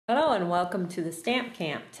Hello and welcome to the Stamp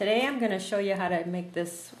Camp. Today I'm going to show you how to make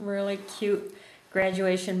this really cute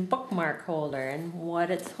graduation bookmark holder, and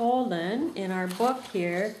what it's holding in our book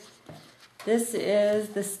here. This is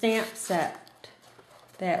the stamp set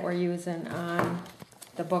that we're using on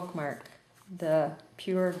the bookmark, the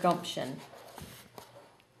Pure Gumption.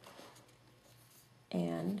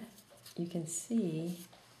 And you can see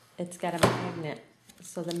it's got a magnet,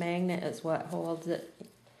 so the magnet is what holds it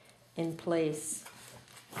in place.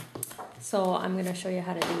 So I'm going to show you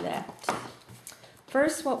how to do that.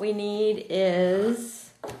 First, what we need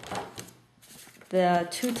is the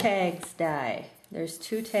 2 tags die. There's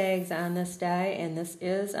 2 tags on this die, and this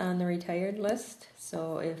is on the retired list.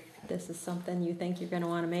 So if this is something you think you're going to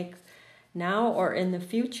want to make now or in the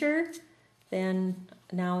future, then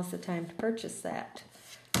now is the time to purchase that.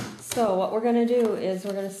 So what we're going to do is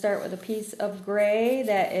we're going to start with a piece of gray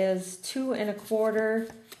that is 2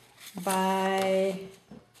 1/4 by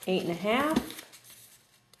 8 1/2,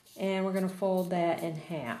 and we're going to fold that in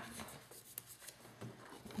half.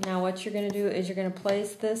 Now what you're going to do is you're going to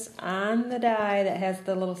place this on the die that has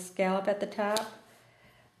the little scallop at the top.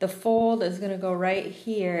 The fold is going to go right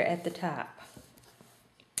here at the top,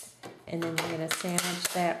 and then you're going to sandwich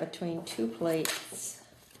that between 2 plates,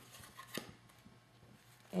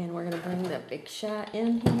 and we're going to bring the big shot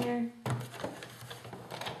in here.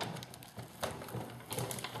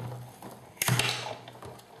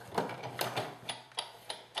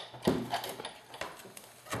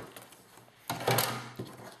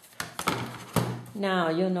 Now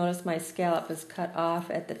you'll notice my scallop is cut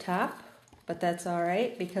off at the top, but that's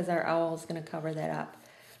alright because our owl is going to cover that up.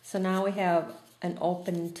 So now we have an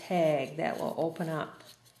open tag that will open up.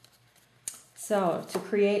 So to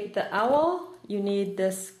create the owl, you need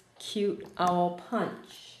this cute owl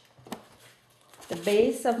punch. The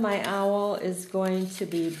base of my owl is going to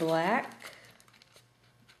be black.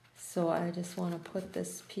 So I just want to put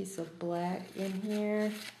this piece of black in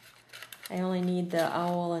here. I only need the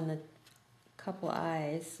owl and the couple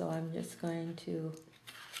eyes, so I'm just going to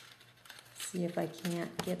see if I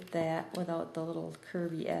can't get that without the little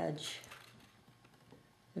curvy edge.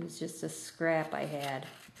 It was just a scrap I had.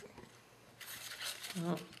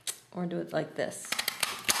 Well, we'll do it like this.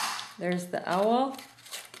 There's the owl,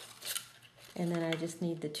 and then I just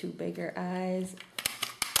need the 2 bigger eyes.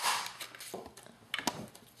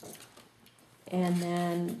 And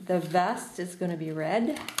then the vest is going to be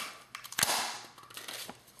red.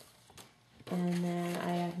 And then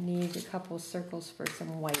I need a couple circles for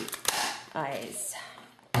some white eyes.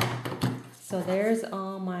 So there's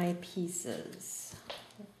all my pieces.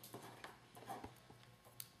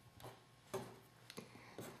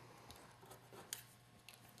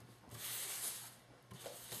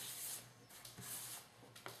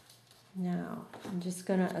 Now, I'm just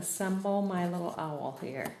going to assemble my little owl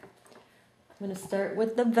here. I'm going to start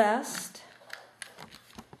with the vest.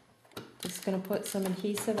 Just going to put some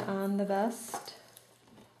adhesive on the vest,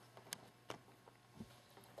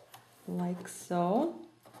 like so.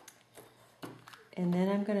 And then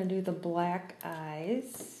I'm going to do the black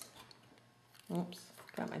eyes. Oops,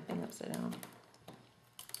 got my thing upside down.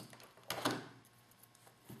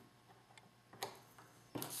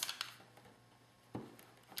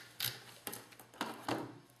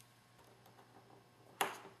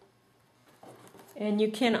 And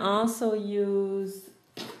you can also use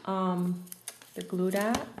the glue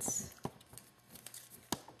dots.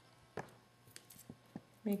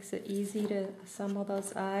 Makes it easy to assemble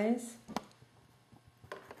those eyes.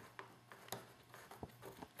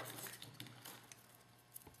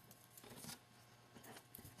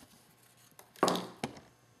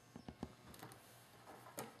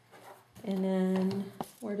 And then,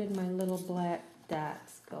 where did my little black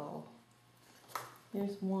dots go?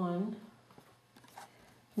 Here's one.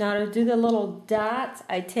 Now to do the little dots,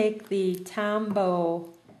 I take the Tombow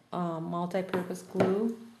multi-purpose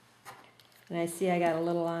glue, and I see I got a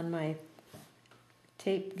little on my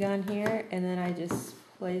tape gun here, and then I just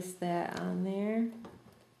place that on there,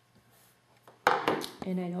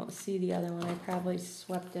 and I don't see the other one. I probably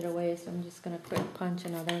swept it away, so I'm just going to quick punch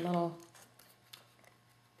another little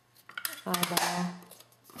eyeball.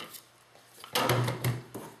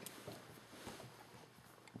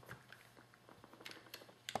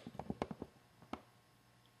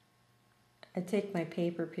 I take my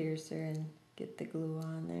paper piercer and get the glue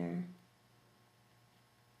on there.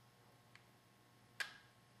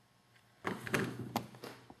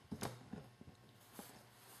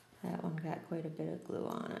 That one got quite a bit of glue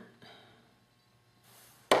on it.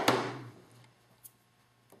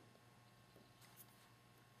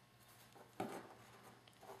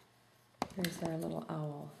 There's our little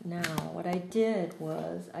owl. Now, what I did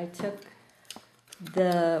was I took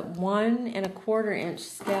the 1 1/4 inch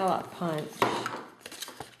scallop punch,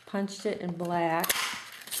 punched it in black.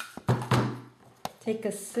 Take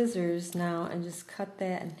a scissors now and just cut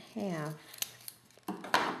that in half.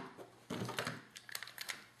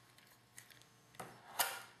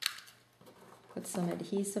 Put some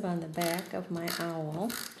adhesive on the back of my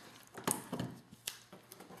owl.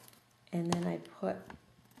 And then I put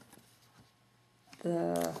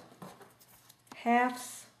the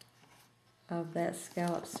halves of that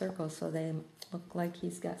scallop circle so they look like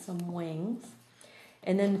he's got some wings.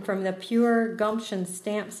 And then from the Pure Gumption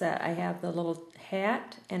stamp set, I have the little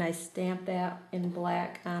hat, and I stamp that in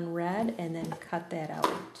black on red and then cut that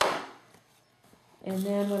out. And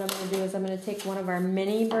then what I'm going to do is I'm going to take one of our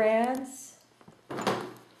mini brads,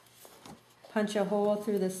 punch a hole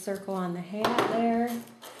through the circle on the hat there.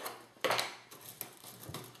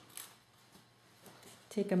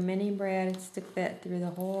 Take a mini brad and stick that through the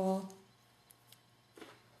hole.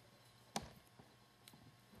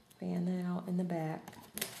 Fan that out in the back.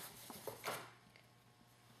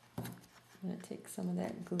 I'm going to take some of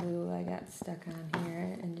that glue I got stuck on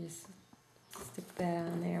here and just stick that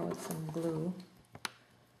on there with some glue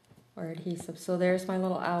or adhesive. So there's my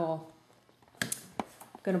little owl. I'm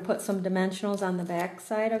going to put some dimensionals on the back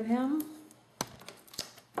side of him.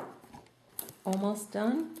 Almost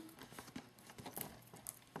done.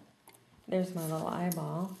 There's my little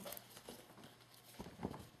eyeball.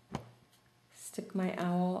 Stick my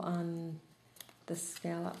owl on the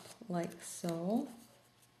scallop like so.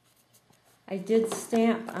 I did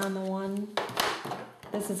stamp on the one.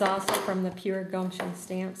 This is also from the Pure Gumption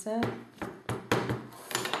stamp set.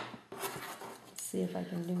 Let's see if I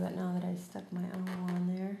can do it now that I stuck my owl on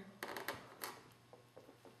there.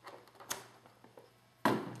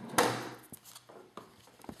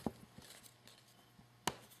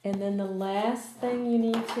 And then the last thing you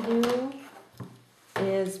need to do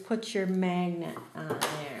is put your magnet on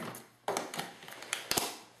there.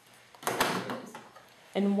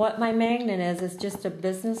 And what my magnet is just a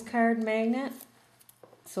business card magnet.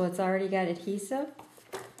 So it's already got adhesive.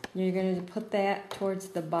 You're going to put that towards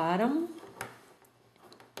the bottom.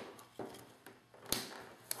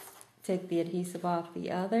 Take the adhesive off the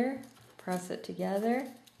other, press it together,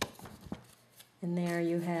 and there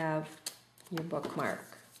you have your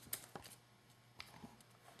bookmark.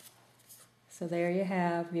 So there you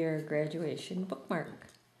have your graduation bookmark.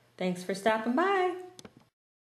 Thanks for stopping by.